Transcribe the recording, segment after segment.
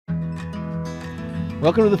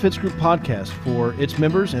Welcome to the Fitz Group podcast for its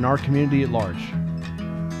members and our community at large.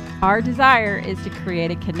 Our desire is to create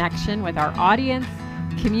a connection with our audience,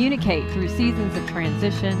 communicate through seasons of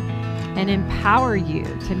transition, and empower you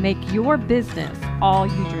to make your business all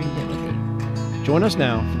you dreamed it would be. Join us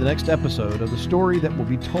now for the next episode of the story that will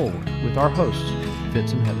be told with our hosts,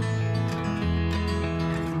 Fitz and Heather.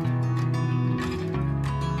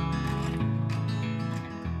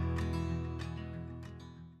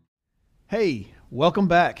 Hey, welcome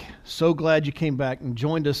back. So glad you came back and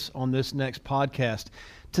joined us on this next podcast.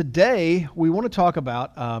 Today, we want to talk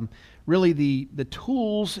about really the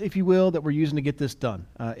tools, if you will, that we're using to get this done.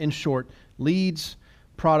 In short, leads,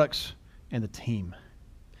 products, and the team.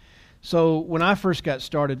 So when I first got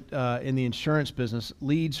started in the insurance business,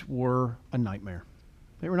 leads were a nightmare.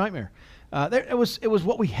 They were a nightmare. It was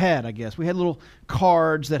what we had, I guess. We had little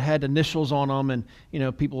cards that had initials on them,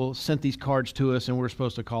 and people sent these cards to us, and we were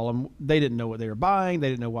supposed to call them. They didn't know what they were buying. They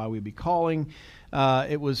didn't know why we'd be calling.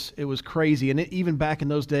 It was crazy, and even back in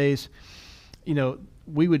those days,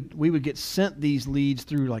 we would get sent these leads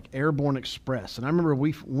through like Airborne Express. And I remember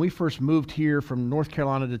when we first moved here from North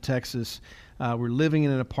Carolina to Texas, we were living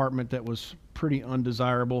in an apartment that was pretty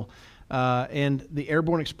undesirable. And the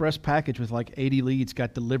Airborne Express package with like 80 leads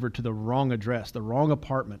got delivered to the wrong address, the wrong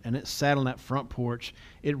apartment, and it sat on that front porch.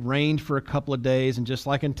 It rained for a couple of days, and just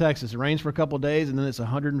like in Texas, it rains for a couple of days, and then it's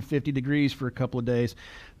 150 degrees for a couple of days.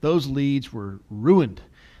 Those leads were ruined.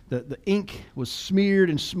 The ink was smeared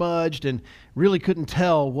and smudged, and really couldn't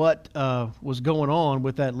tell what was going on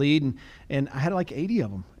with that lead. And I had like 80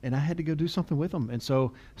 of them, and I had to go do something with them. And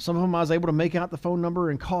so some of them I was able to make out the phone number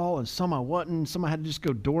and call, and some I wasn't. Some I had to just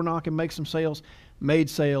go door knock and make some sales. Made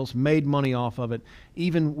sales, made money off of it.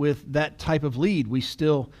 Even with that type of lead, we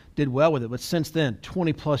still did well with it. But since then,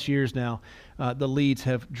 20 plus years now, the leads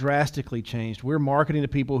have drastically changed. We're marketing to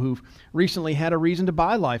people who've recently had a reason to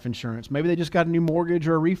buy life insurance. Maybe they just got a new mortgage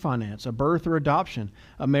or a refinance, a birth or adoption,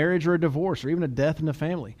 a marriage or a divorce, or even a death in the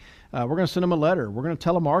family. We're going to send them a letter. We're going to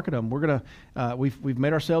telemarket them. We're going to we've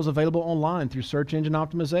made ourselves available online through search engine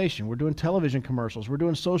optimization. We're doing television commercials. We're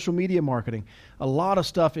doing social media marketing. A lot of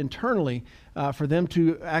stuff internally for them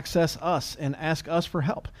to access us and ask us for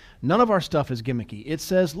help. None of our stuff is gimmicky. It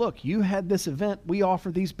says, look, you had this event. We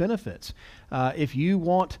offer these benefits. If you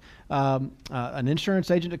want an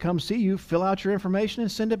insurance agent to come see you, fill out your information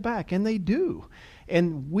and send it back. And they do.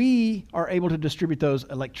 And we are able to distribute those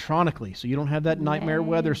electronically, so you don't have that nightmare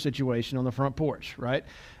weather situation on the front porch, right?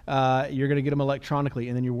 You're going to get them electronically,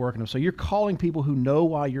 and then you're working them. So you're calling people who know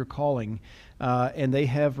why you're calling, and they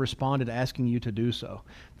have responded asking you to do so.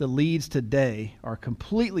 The leads today are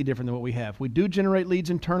completely different than what we have. We do generate leads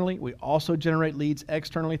internally. We also generate leads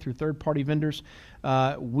externally through third-party vendors.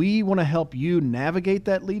 We want to help you navigate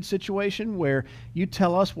that lead situation where you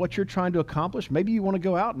tell us what you're trying to accomplish. Maybe you want to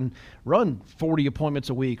go out and run 40 appointments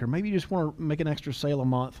a week, or maybe you just want to make an extra sale a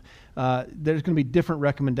month. There's going to be different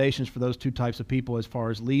recommendations for those two types of people as far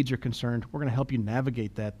as leads are concerned. We're going to help you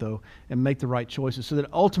navigate that, though, and make the right choices so that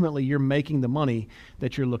ultimately you're making the money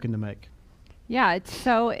that you're looking to make. Yeah, it's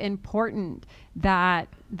so important that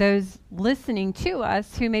those listening to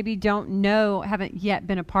us who maybe don't know, haven't yet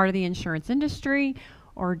been a part of the insurance industry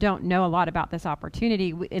or don't know a lot about this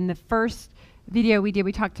opportunity. In the first video we did,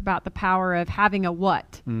 we talked about the power of having a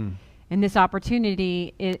what. And this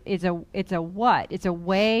opportunity it's a what. It's a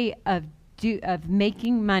way of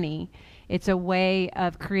making money. It's a way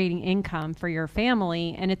of creating income for your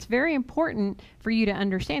family. And it's very important for you to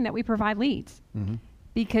understand that we provide leads.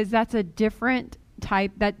 Because that's a different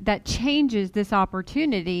type, that changes this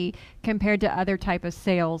opportunity compared to other type of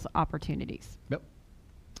sales opportunities. Yep.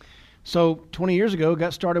 So 20 years ago,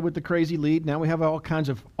 got started with the crazy lead. Now we have all kinds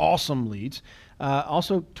of awesome leads.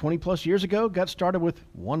 Also 20 plus years ago, got started with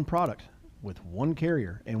one product, with one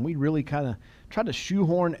carrier. And we really kind of tried to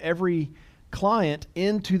shoehorn every client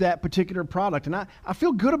into that particular product. And I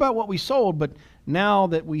feel good about what we sold, but now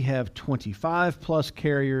that we have 25 plus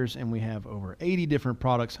carriers and we have over 80 different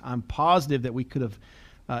products, I'm positive that we could have,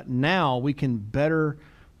 now we can better,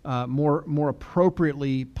 more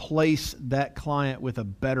appropriately place that client with a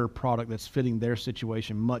better product that's fitting their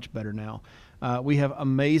situation much better now. We have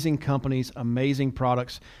amazing companies, amazing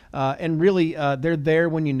products, and really they're there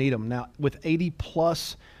when you need them. Now with 80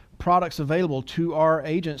 plus products available to our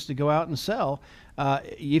agents to go out and sell.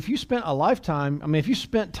 If you spent a lifetime, if you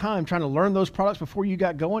spent time trying to learn those products before you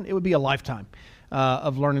got going, it would be a lifetime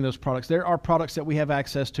of learning those products. There are products that we have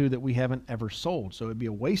access to that we haven't ever sold, so it'd be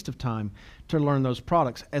a waste of time to learn those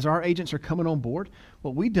products. As our agents are coming on board,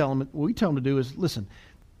 what we tell them to do is, listen,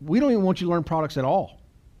 we don't even want you to learn products at all.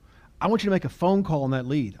 I want you to make a phone call on that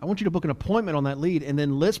lead. I want you to book an appointment on that lead, and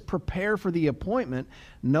then let's prepare for the appointment,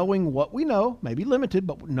 knowing what we know, maybe limited,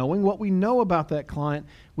 but knowing what we know about that client,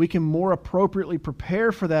 we can more appropriately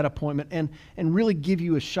prepare for that appointment and really give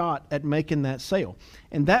you a shot at making that sale.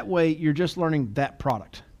 And that way, you're just learning that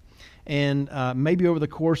product. And maybe over the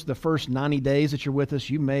course of the first 90 days that you're with us,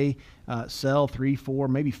 you may sell 3, 4,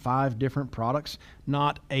 maybe 5 different products,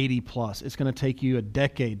 not 80 plus. It's going to take you a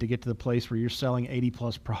decade to get to the place where you're selling 80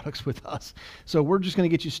 plus products with us. So we're just going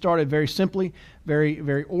to get you started very simply, very,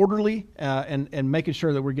 very orderly, and making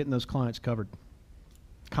sure that we're getting those clients covered.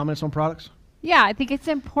 Comments on products? Yeah, I think it's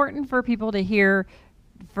important for people to hear,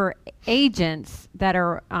 for agents that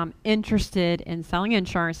are interested in selling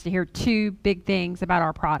insurance, to hear 2 big things about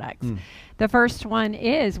our products. The first one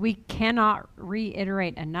is we cannot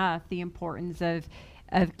reiterate enough the importance of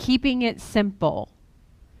keeping it simple,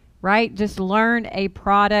 right? Just learn a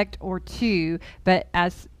product or 2. But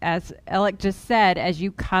as Alec just said, as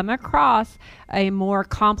you come across a more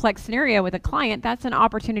complex scenario with a client, that's an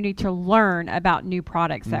opportunity to learn about new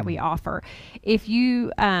products that we offer. If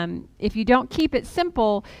you don't keep it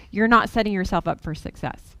simple, you're not setting yourself up for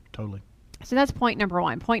success. Totally. So that's point number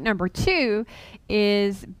 1. Point number 2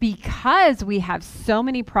 is, because we have so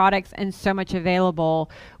many products and so much available,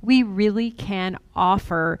 we really can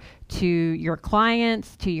offer to your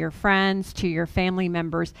clients, to your friends, to your family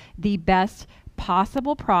members, the best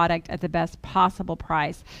possible product at the best possible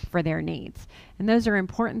price for their needs. And those are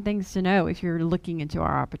important things to know if you're looking into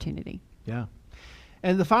our opportunity. Yeah.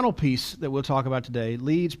 And the final piece that we'll talk about today,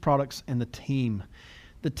 leads, products, and the team.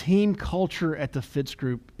 The team culture at the Fitz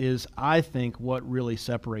Group is, I think, what really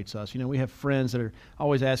separates us. You know, we have friends that are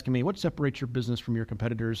always asking me, what separates your business from your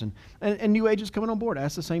competitors? And new agents coming on board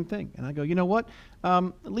ask the same thing. And I go, you know what?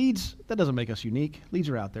 Leads, that doesn't make us unique. Leads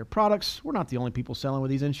are out there. Products, we're not the only people selling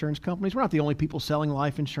with these insurance companies. We're not the only people selling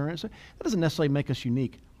life insurance. That doesn't necessarily make us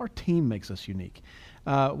unique. Our team makes us unique.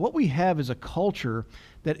 What we have is a culture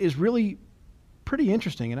that is really pretty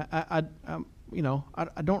interesting. And I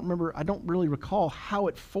don't really recall how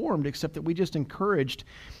it formed, except that we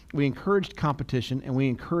encouraged competition and we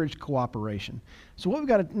encouraged cooperation. So what we've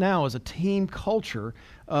got now is a team culture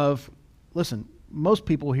of, listen, most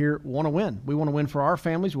people here want to win. We want to win for our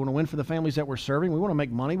families. We want to win for the families that we're serving. We want to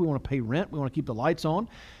make money. We want to pay rent. We want to keep the lights on.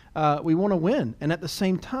 We want to win. And at the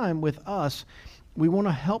same time, with us, we want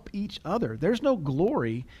to help each other. There's no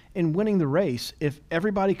glory in winning the race if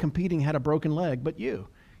everybody competing had a broken leg but you.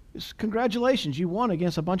 Congratulations, you won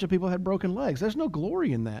against a bunch of people who had broken legs. There's no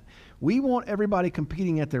glory in that. We want everybody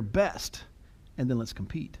competing at their best, and then let's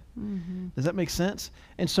compete. Mm-hmm. Does that make sense?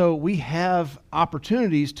 And so we have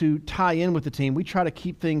opportunities to tie in with the team. We try to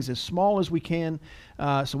keep things as small as we can.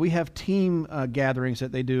 So we have team gatherings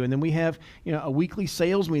that they do, and then we have a weekly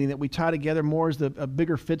sales meeting that we tie together more as a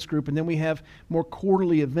bigger Fitz Group, and then we have more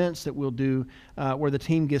quarterly events that we'll do where the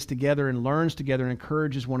team gets together and learns together and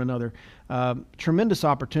encourages one another. Tremendous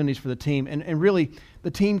opportunities for the team, and really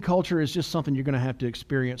the team culture is just something you're going to have to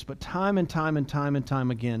experience. But time and time and time and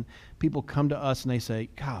time again, people come to us and they say,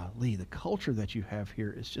 golly, the culture that you have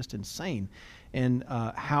here is just insane, and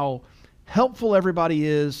how helpful everybody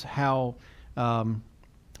is, how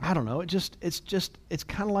I don't know. It's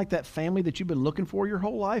kind of like that family that you've been looking for your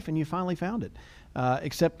whole life, and you finally found it.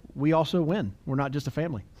 Except we also win. We're not just a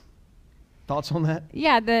family. Thoughts on that?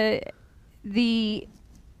 Yeah,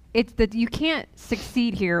 you can't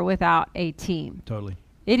succeed here without a team. Totally.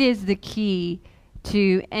 It is the key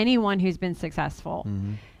to anyone who's been successful.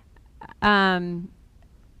 Mm-hmm.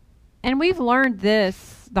 And we've learned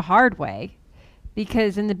this the hard way,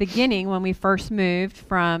 because in the beginning, when we first moved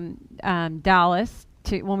from Dallas,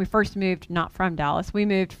 not from Dallas, we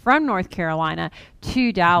moved from North Carolina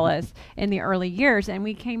to Dallas in the early years, and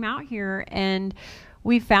we came out here and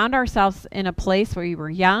we found ourselves in a place where we were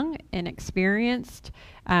young and experienced.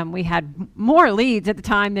 We had more leads at the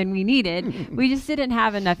time than we needed. We just didn't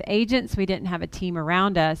have enough agents. We didn't have a team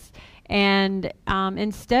around us. And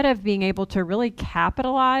instead of being able to really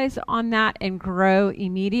capitalize on that and grow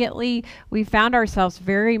immediately, we found ourselves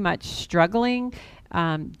very much struggling,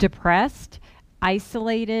 depressed,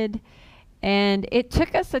 isolated, and it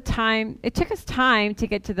took us time to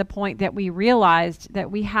get to the point that we realized that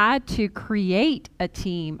we had to create a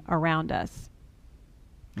team around us.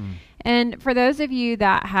 And for those of you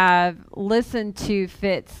that have listened to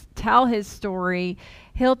Fitz tell his story,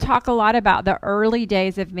 he'll talk a lot about the early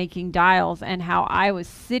days of making dials and how I was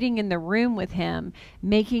sitting in the room with him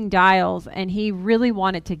making dials, and he really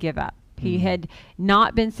wanted to give up. He had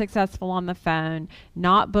not been successful on the phone,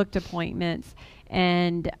 not booked appointments,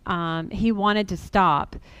 and he wanted to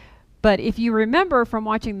stop. But if you remember from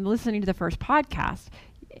listening to the first podcast,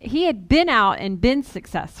 he had been out and been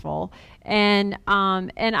successful. And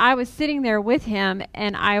I was sitting there with him,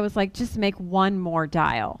 and I was like, just make one more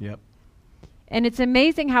dial. Yep. And it's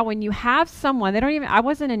amazing how when you have someone, I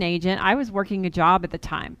wasn't an agent. I was working a job at the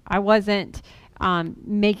time. I wasn't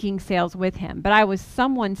making sales with him, but I was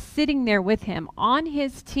someone sitting there with him on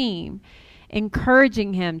his team,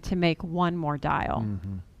 encouraging him to make one more dial.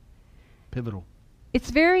 Mm-hmm. Pivotal. It's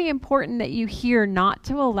very important that you hear not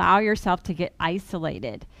to allow yourself to get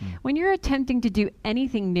isolated. When you're attempting to do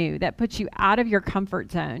anything new that puts you out of your comfort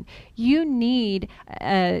zone, you need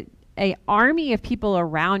a army of people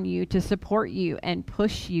around you to support you and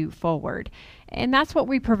push you forward. And that's what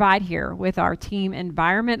we provide here with our team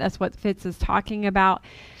environment. That's what Fitz is talking about.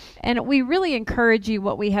 And we really encourage you.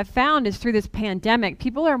 What we have found is through this pandemic,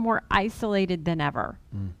 people are more isolated than ever.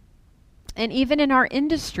 And even in our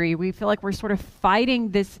industry, we feel like we're sort of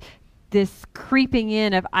fighting this creeping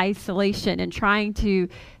in of isolation and trying to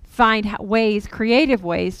find creative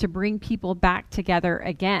ways to bring people back together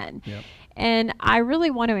again. Yep. And I really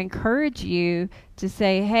want to encourage you to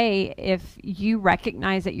say, hey, if you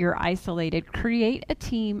recognize that you're isolated, create a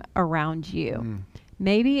team around you.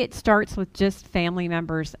 Maybe it starts with just family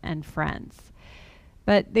members and friends.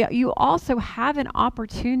 But you also have an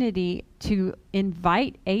opportunity to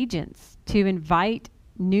invite agents, to invite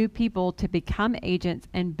new people to become agents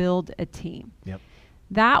and build a team. Yep.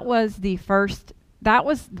 That was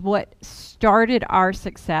what started our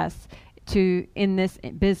success in this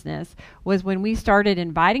business, was when we started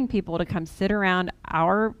inviting people to come sit around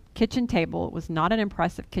our kitchen table. It was not an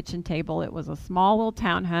impressive kitchen table. It was a small little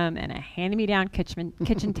townhome and a hand-me-down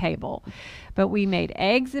kitchen table. But we made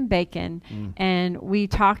eggs and bacon, and we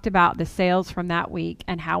talked about the sales from that week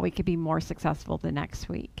and how we could be more successful the next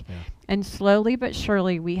week. Yeah. And slowly but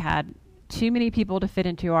surely, we had too many people to fit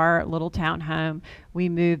into our little townhome. We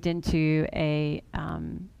moved into a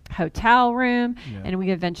hotel room, and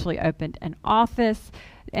we eventually opened an office,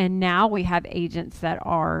 and now we have agents that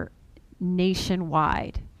are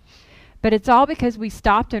nationwide. But it's all because we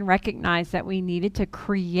stopped and recognized that we needed to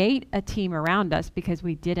create a team around us because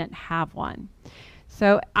we didn't have one.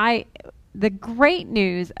 So the great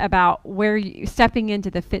news about stepping into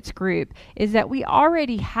the Fitz Group is that we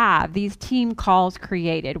already have these team calls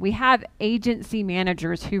created. We have agency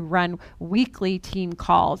managers who run weekly team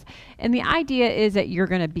calls. And the idea is that you're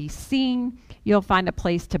going to be seen, you'll find a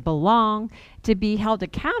place to belong, to be held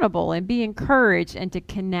accountable and be encouraged and to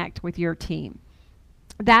connect with your team.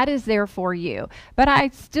 That is there for you. But I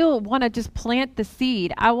still want to just plant the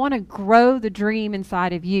seed. I want to grow the dream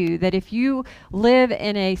inside of you that if you live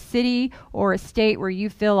in a city or a state where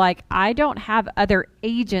you feel like I don't have other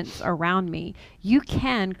agents around me, you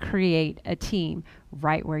can create a team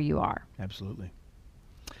right where you are. Absolutely.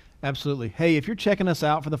 Absolutely. Hey, if you're checking us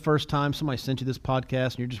out for the first time, somebody sent you this podcast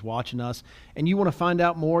and you're just watching us and you want to find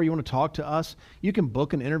out more, you want to talk to us, you can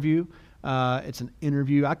book an interview. It's an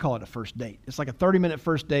interview. I call it a first date. It's like a 30-minute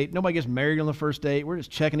first date. Nobody gets married on the first date. We're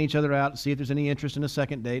just checking each other out to see if there's any interest in a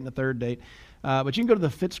second date and a third date. But you can go to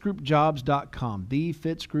thefitzgroupjobs.com,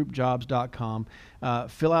 thefitzgroupjobs.com,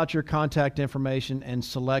 fill out your contact information and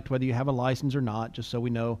select whether you have a license or not, just so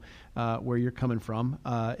we know where you're coming from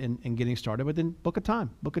in getting started. But then book a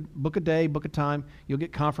time, book a day, book a time. You'll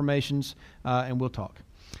get confirmations, and we'll talk.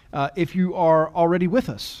 If you are already with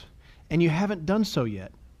us and you haven't done so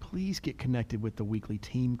yet, please get connected with the weekly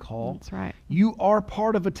team call. That's right. You are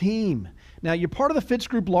part of a team. Now, you're part of the Fitz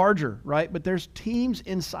Group larger, right? But there's teams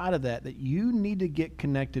inside of that you need to get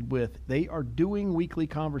connected with. They are doing weekly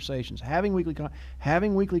conversations, having weekly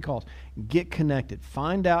calls. Get connected.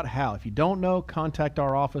 Find out how. If you don't know, contact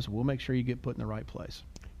our office. We'll make sure you get put in the right place.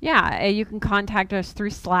 Yeah, you can contact us through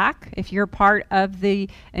Slack. If you're part of the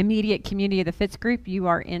immediate community of the Fitz Group, you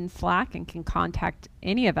are in Slack and can contact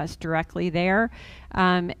any of us directly there.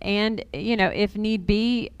 And, if need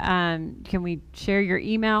be, can we share your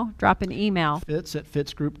email? Drop an email.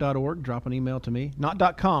 Fitz@fitzgroup.org. Drop an email to me.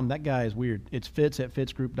 Not .com. That guy is weird. It's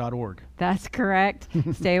Fitz@fitzgroup.org. That's correct.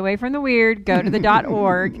 Stay away from the weird. Go to the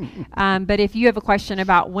 .org. But if you have a question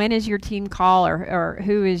about when is your team call or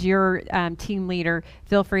who is your team leader,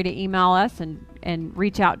 feel free to email us and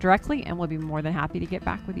reach out directly, and we'll be more than happy to get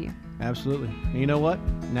back with you. Absolutely. And you know what?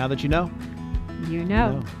 Now that you know. You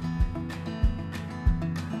know.